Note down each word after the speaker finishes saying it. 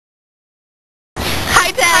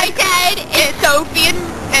Ted, it's Sophie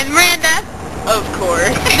and Miranda. Of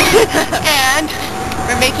course. And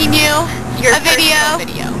we're making you Your a video.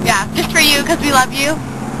 Yeah, just for you because we love you.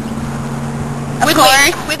 With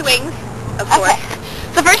wings. With wings. Of course. Okay.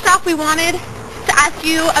 So first off, we wanted to ask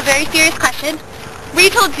you a very serious question. We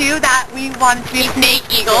told you that we wanted to be snake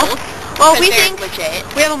eagles. Well, we think legit.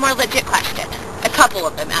 we have a more legit question. A couple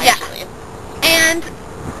of them, actually. Yeah. And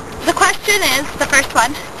the question is, the first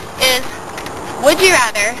one is, would you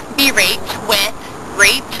rather be raped,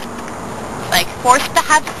 like forced to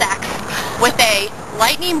have sex with a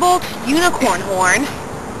lightning bolt unicorn horn,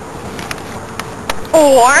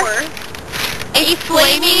 or a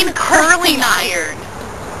flaming curling iron?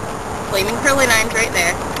 Flaming curling iron's right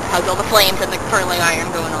there. Has all the flames and the curling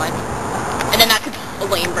iron going on. And then that's a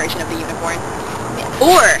lame version of the unicorn. Yeah.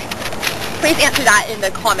 Or, please answer that in the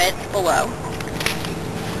comments below.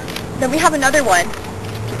 Then we have another one.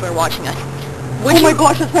 People are watching us. Oh my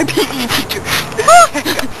gosh, that's my PE teacher.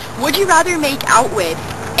 Would you rather make out with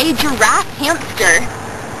a giraffe hamster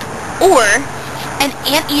or an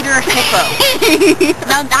anteater hippo?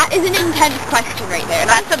 Now that is an intense question right there.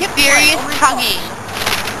 That's some serious tonguing.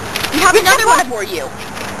 We have another one for you.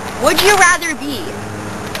 Would you rather be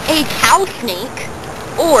a cow snake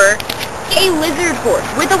or a lizard horse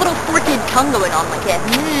with a little forked tongue going on like this?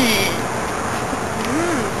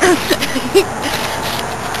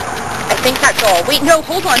 I think that's all. Wait, no,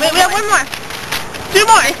 hold on. Wait, we have one more. Two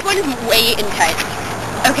more. This one is way intense.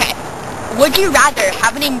 Okay. Would you rather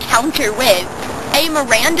have an encounter with a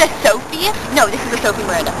Miranda Soophie? No, this is a Sophie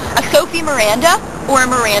Miranda. A Sophie Miranda or a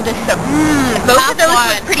Miranda Soophie? Both of those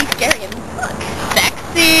look pretty scary. Look.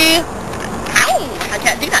 Sexy. Ow! I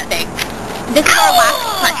can't do that thing. This is our last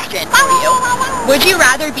question for you. Would you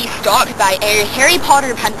rather be stalked by a Harry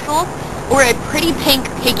Potter pencil or a pretty pink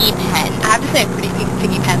piggy pen? I have to say a pretty pink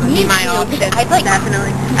piggy pen would be my option. I'd like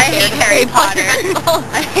definitely. I hate Harry Potter.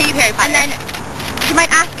 I hate Harry Potter. And then you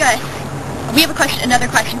might ask us, we have another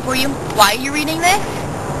question for you. Why are you reading this?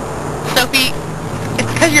 Sophie,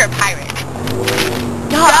 it's because you're a pirate.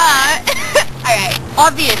 Duh. Alright,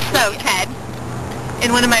 obvious. So, Ted,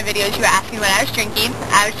 in one of my videos you were asking what I was drinking.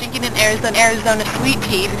 I was drinking an Arizona sweet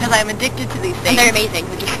tea because I'm addicted to these things. And they're amazing.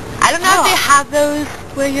 I don't know if they have those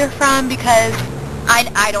where you're from because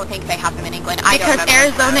I don't think they have them in England. Because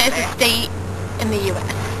Arizona is a state in the U.S.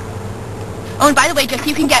 Oh, and by the way, just so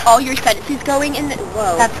you can get all your senses going in the...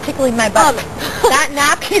 Whoa. That's tickling my butt. That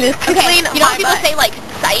napkin is tickling you know how people say, like,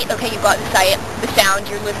 sight? Okay, you've got the sight, the sound,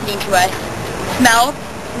 you're listening to us. Smell?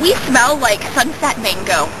 We smell like sunset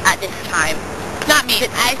mango at this time. Not me.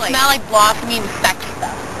 I smell like blossoming sex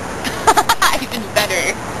stuff. Even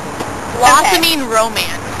better. Blossoming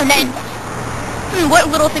romance. And then, what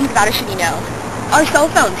little things about us should you know? Our cell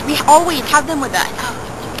phones. We always have them with us.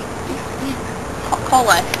 Call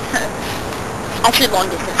us. Actually, long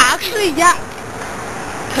distance. Actually, yeah.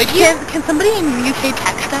 Could you? Can somebody in the UK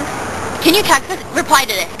text us? Can you text us? Reply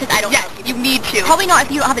to this, because I don't know. You need to. Probably not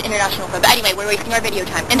if you don't have an international phone. But anyway, we're wasting our video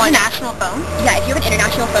time. International phone? Yeah, if you have an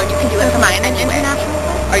international phone, you can do it from mine. An international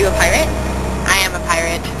phone? Are you a pirate? I am a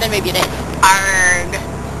pirate. Then maybe it is. Arg.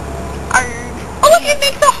 Arg. Oh, look, it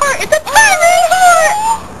makes a heart. It's a pirate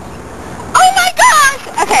heart. Oh my gosh.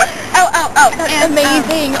 Okay. Oh. That's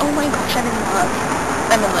amazing. Oh my gosh, I'm in love.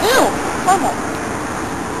 I'm in love. Ew. Normal.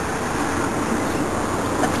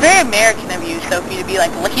 That's very American of you, Sophie, to be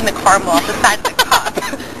like licking the caramel off the side of the cup.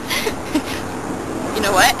 You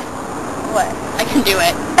know what? What? I can do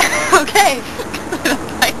it. Okay. I'm a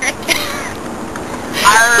pirate.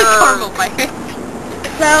 Caramel pirate.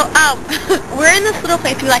 So, we're in this little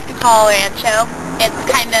place we like to call Rancho. It's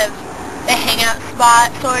kind of a hangout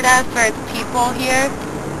spot, sort of, for people here.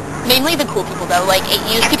 Mainly the cool people, though. Like, it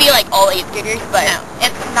used to be, like, all 8th graders, but... No,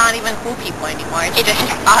 it's not even cool people anymore. It's just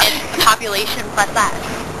it's population plus us.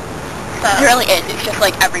 So it really is. It's just,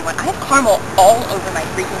 like, everyone. I have caramel all over my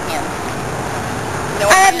freaking hands. You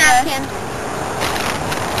know I have napkins.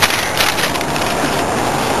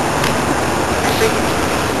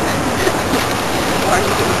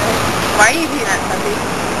 Why are you doing that, Sophie?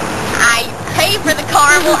 I pay for the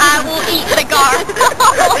caramel, I will eat the caramel.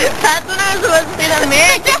 That's what I was supposed to say, the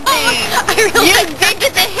American thing. You did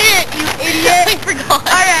get the hint, you idiot. I forgot.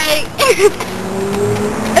 Alright.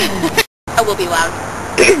 I will be loud.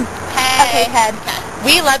 Hey, Ted.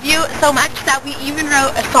 We love you so much that we even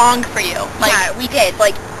wrote a song for you. Like, yeah, we did.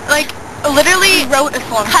 Like literally we wrote a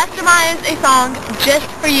song. Customized a song just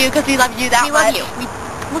for you because we love you that much. We love you.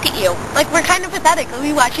 Look at you. Like, we're kind of pathetic.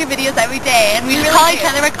 We watch your videos every day, and we really call each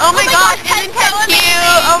other like, oh my gosh, Ted's so cute.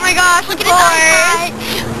 Oh my gosh, look at his eyes.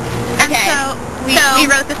 Okay. And so we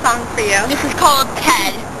wrote the song for you. This is called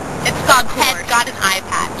Ted. It's called Ted Got an Eye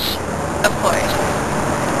Patch.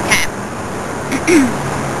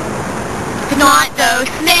 not those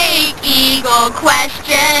snake eagle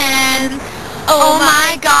questions. Oh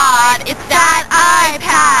my God, it's that eye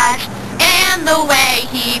patch, and the way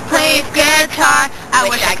he plays guitar. I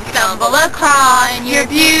wish I could stumble across your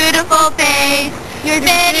beautiful face. Your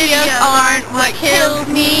videos aren't what kills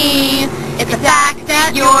me, it's the fact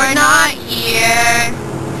that you're not here.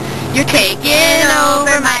 You're taking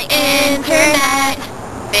over my internet.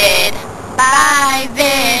 Vid by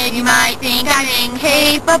vid, you might think I'm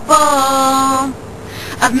incapable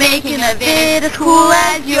of making a vid as cool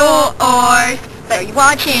as yours. But are you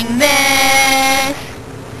watching this?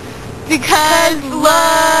 Because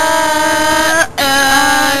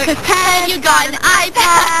cause Ted, you got an eye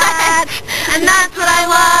patch, and that's what I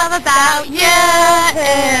love about you.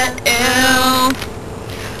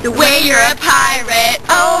 The way you're a pirate,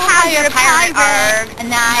 oh how you're a pirate, and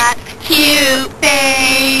that cute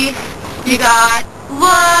face. You got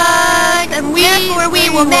looks, and therefore we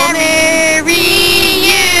will marry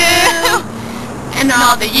you. And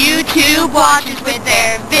all the YouTube watchers with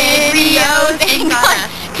their videos ain't gonna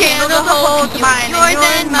candle hold to mine, yours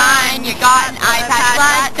and mine. You got an eye patch,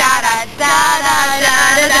 la da da da da da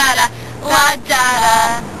da da da, la da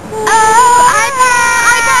da. Oh, eye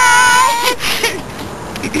patch!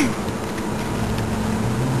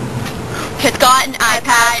 Kid's got an eye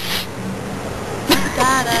patch.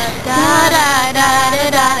 Da da da da da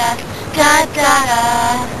da da da da da.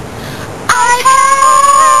 Eye patch.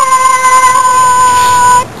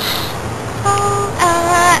 Oh,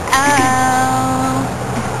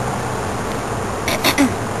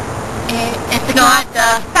 It's not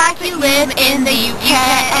the fact you live in the UK.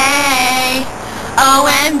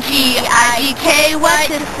 OMG, IDK, what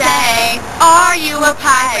to say? Are you a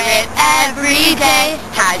pirate every day?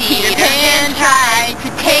 Has Peter Pan tried to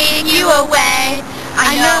take you away?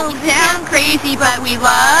 I know we sound crazy, but we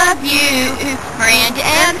love you. Miranda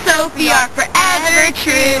and Sophie are forever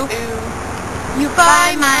true. You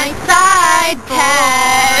by my side,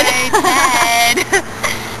 Ted.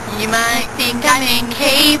 You might think I'm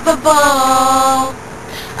incapable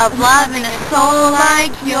of loving a soul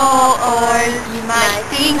like yours. You might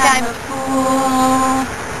think I'm a fool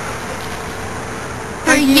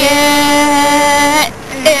for you.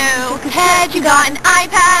 Ted, you got an eye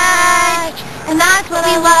patch, and that's what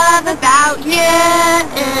we love about you.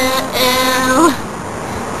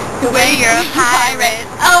 The way you're a pirate.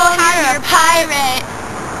 Oh, how you're a pirate.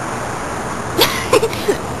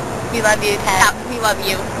 We love you, Ted. Yeah, we love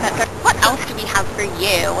you. What else do we have for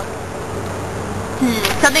you?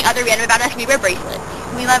 Something other random about us. We wear bracelets.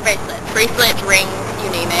 We love bracelets. Bracelets, rings, you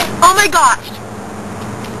name it. Oh my gosh!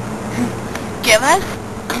 Give us,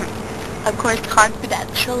 of course,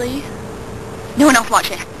 confidentially. No one else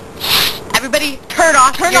watching. Everybody, turn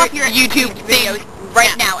off your YouTube videos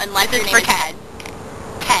right now, unless your name is Ted.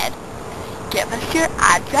 Ted, give us your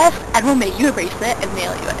address, and we'll make you a bracelet and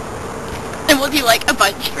mail you it. And we'll do like a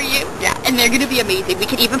bunch for you. Yeah. And they're gonna be amazing. We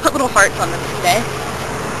can even put little hearts on them today.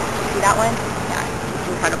 See that one? Yeah. It's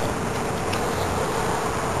incredible.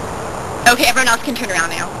 Okay, everyone else can turn around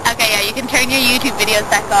now. Okay, yeah, you can turn your YouTube videos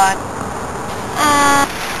back on.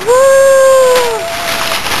 Woo!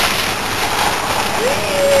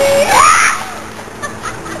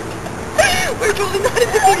 We're really not in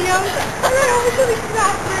the video. I was really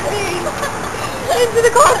smashed our face into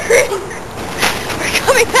the concrete. We're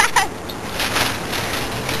coming back.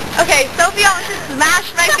 Okay, Sophie wants to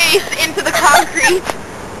smash my face into the concrete.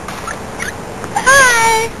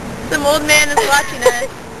 Hi! Some old man is watching us.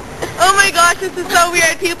 Oh my gosh, this is so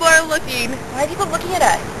weird. People are looking. Why are people looking at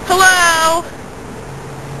us? Hello!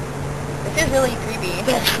 This is really creepy.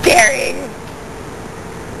 They're staring.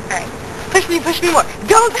 Alright. Push me more.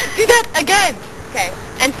 Don't do that again! Okay.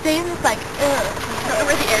 And stay in this, like, I don't know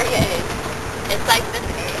where the area is. It's like this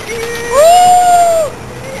area. Woo!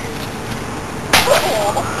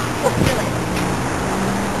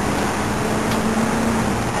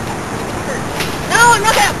 No, I'm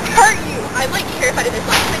not gonna hurt you! I'm like terrified of this.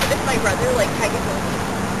 Last time I did this to my brother, like, I get home.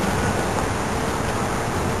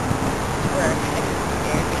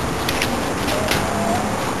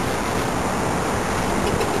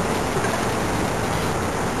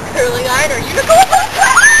 Curling iron or unicorn?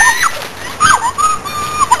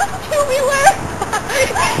 Two-wheeler!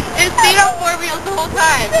 It stayed on four wheels the whole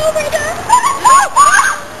time. Oh my god!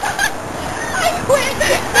 I quit!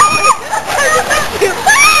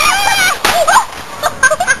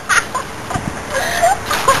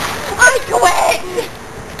 I quit!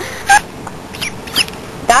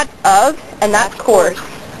 That's of, and that's course.